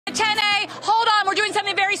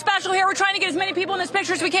very special here. We're trying to get as many people in this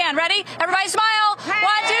picture as we can. Ready? Everybody smile. Hey. 1, 2, 3.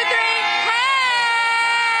 Hey!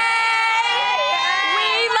 We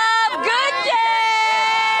love Good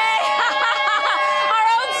Day! Our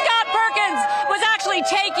own Scott Perkins was actually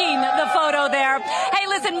taking the photo there. Hey,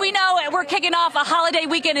 listen, we know we're kicking off a holiday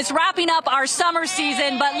weekend. It's wrapping up our summer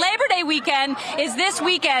season, but Labor Day weekend is this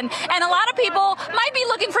weekend, and a lot of people might be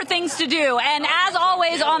looking for things to do. And as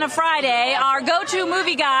always on a Friday, our go-to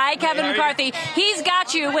movie guy, Kevin McCarthy, he's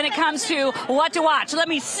got you when it comes to what to watch. Let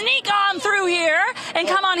me sneak on through here and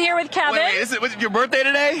come on here with Kevin. Wait, was it your birthday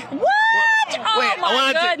today? What? Oh,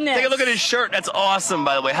 my goodness. Take a look at his shirt. That's awesome,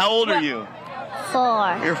 by the way. How old are you?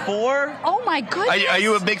 4. You're 4? Oh my goodness! Are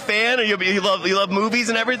you a big fan? Are you love movies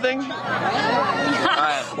and everything?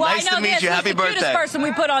 Well, nice to meet you. Happy birthday! Cutest person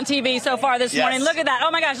we put on TV so far this morning. Look at that!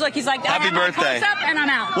 Oh my gosh! Look, he's like, happy birthday! Up and I'm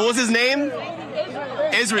out. What was his name?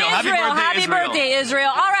 Israel. Happy birthday, Israel.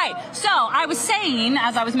 All right. So I was saying,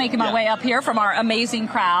 as I was making my way up here from our amazing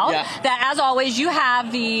crowd, that as always, you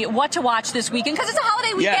have the what to watch this weekend because it's a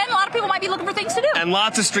holiday weekend. A lot of people might be looking for things to do. And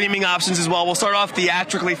lots of streaming options as well. We'll start off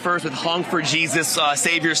theatrically first with Honk for Jesus,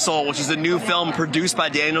 Save Your Soul, which is a new film produced by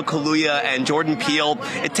Daniel Kaluuya and Jordan Peele.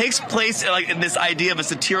 It takes place in this idea of a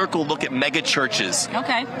satirical look at mega churches.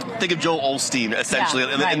 Okay. Think of Joel Osteen, essentially,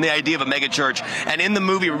 in the idea of a mega church. And in the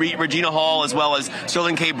movie, Regina Hall, as well as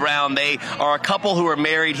Sterling K. Brown, they are a couple who are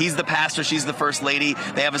married. He's the pastor, she's the first lady.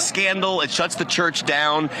 They have a scandal. It shuts the church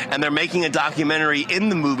down, and they're making a documentary in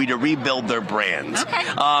the movie to rebuild their brand.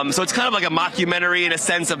 Okay. So it's kind of like a mockumentary in a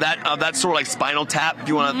sense of that sort of like Spinal Tap, if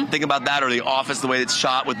you want to think about that, or The Office, the way it's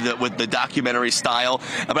shot with the documentary style.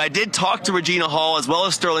 But I did talk to Regina Hall as well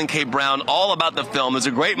as Sterling K. Brown all about the film. There's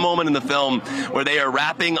a great moment in the film where they are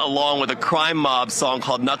rapping along with a Crime Mob song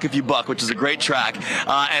called Knuck If You Buck, which is a great track.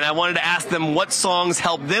 And I wanted to ask them what songs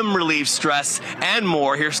help them relieve stress and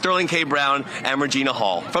more. Here's Sterling K. Brown and Regina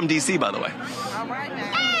Hall from DC, by the way.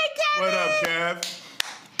 Hey, Kevin! What up, Kev?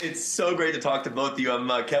 It's so great to talk to both of you. I'm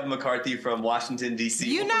Kevin McCarthy from Washington,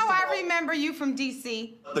 D.C. You know I remember you from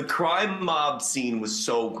D.C. The Crime Mob scene was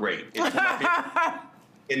so great. It's my favorite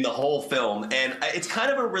in the whole film, and it's kind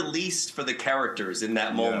of a release for the characters in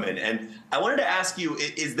that moment. And I wanted to ask you,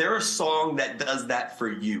 is there a song that does that for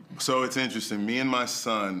you? So it's interesting. Me and my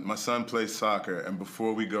son plays soccer, and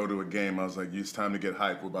before we go to a game, I was like, it's time to get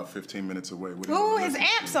hyped. We're about 15 minutes away. Ooh, his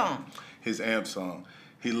amp song. His amp song.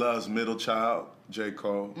 He loves Middle Child, J.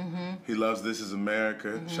 Cole. He loves This Is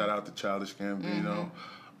America. Shout out to Childish Gambino.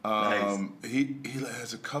 Nice. He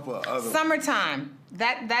has a couple of other. Summertime.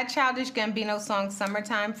 That Childish Gambino song,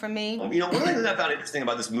 Summertime, for me. You know, one of the things I found interesting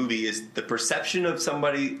about this movie is the perception of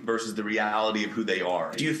somebody versus the reality of who they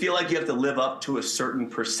are. Do you feel like you have to live up to a certain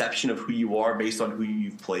perception of who you are based on who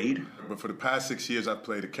you've played? But for the past 6 years, I've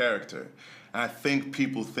played a character. And I think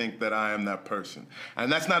people think that I am that person.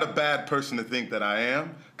 And that's not a bad person to think that I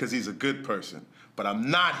am, because he's a good person. But I'm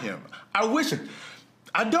not him.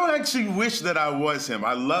 I don't actually wish that I was him.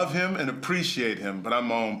 I love him and appreciate him, but I'm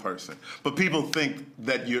my own person. But people think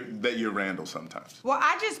that you're Randall sometimes. Well,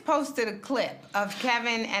 I just posted a clip of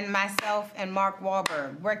Kevin and myself and Mark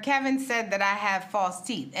Wahlberg where Kevin said that I have false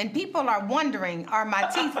teeth. And people are wondering, are my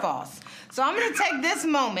teeth false? So I'm going to take this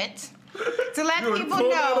moment to let people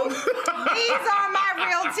know these are my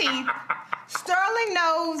real teeth. Sterling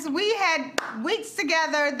knows we had weeks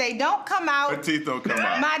together. They don't come out. My teeth don't come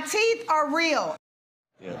out. My teeth are real.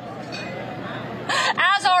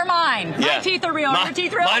 As are mine. My teeth are real. Your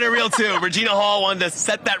teeth real? Mine are real too. Regina Hall wanted to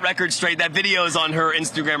set that record straight. That video is on her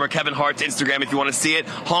Instagram, or Kevin Hart's Instagram, if you want to see it.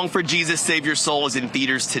 Honk for Jesus, Save Your Soul is in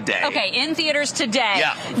theaters today. Okay, in theaters today.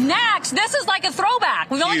 Yeah. Next, this is like a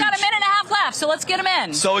throwback. We've only got a minute and a half left, so let's get them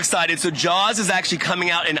in. So excited. So Jaws is actually coming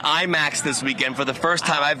out in IMAX this weekend for the first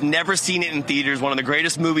time. I've never seen it in theaters. One of the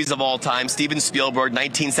greatest movies of all time. Steven Spielberg,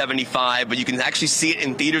 1975. But you can actually see it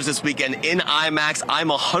in theaters this weekend in IMAX. I'm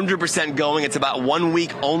 100% going. It's about 1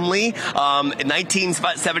 week only. In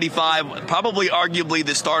 1975, probably arguably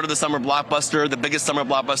the start of the summer blockbuster, the biggest summer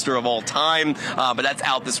blockbuster of all time. But that's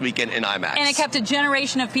out this weekend in IMAX. And it kept a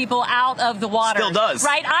generation of people out of the water. Still does.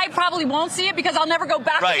 Right? I probably won't see it because I'll never go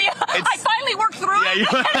back. Right. I finally worked through it.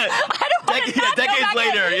 I don't want to decades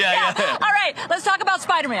later. Yeah. All right, let's talk about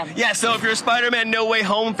Spider-Man. Yeah, so if you're a Spider-Man No Way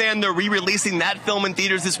Home fan, they're re-releasing that film in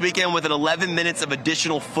theaters this weekend with an 11 minutes of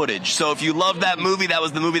additional footage. So if you love that movie, that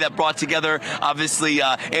was the movie that brought together, obviously,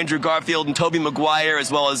 Andrew Garfield and Tobey Maguire,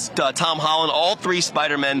 as well as Tom Holland, all 3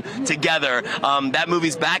 Spider-Men together. That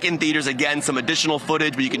movie's back in theaters again, some additional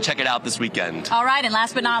footage, but you can check it out this weekend. All right, and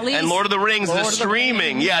last but not least. And Lord of the Rings, the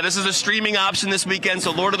streaming. Yeah, this is a streaming option this weekend.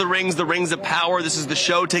 So Lord of the Rings of Power. This is the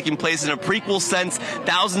show taking place in a prequel sense,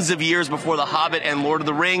 thousands of years before The Hobbit and Lord of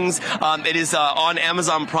the Rings. It is on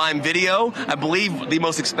Amazon Prime Video. I believe the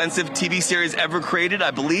most expensive TV series ever created,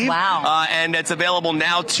 I believe. Wow. And it's available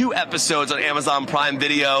now, 2 episodes on Amazon Prime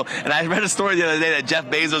Video. And I read a story the other day that Jeff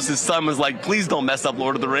Bezos, his son, was like, please don't mess up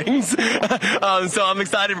Lord of the Rings. So I'm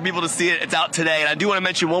excited for people to see it. It's out today. And I do want to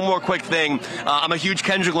mention one more quick thing. I'm a huge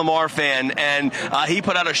Kendrick Lamar fan, and he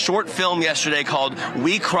put out a short film yesterday called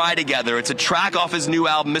We Cry Together. It's a track off his new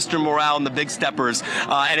album, Mr. Morale and the Big Steppers,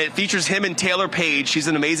 and it features him and Taylor Page. She's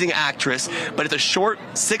an amazing actress, but it's a short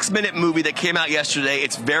 6-minute movie that came out yesterday.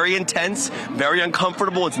 It's very intense, very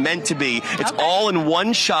uncomfortable. It's meant to be. It's all in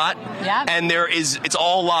one shot, and it's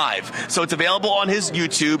all live. So it's available on his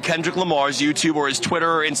YouTube, Kendrick Lamar's YouTube, or his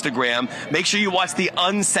Twitter or Instagram. Make sure you watch the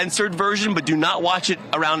uncensored version, but do not watch it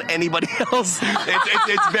around anybody else.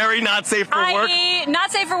 It's very not safe for work.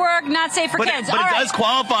 Not safe for work, not safe for kids. But it does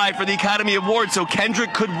qualify for the Academy Award, so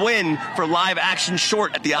Kendrick could win for live action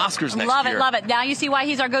short at the Oscars next year. Love it, love it. Now you see why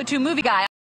he's our go-to movie guy.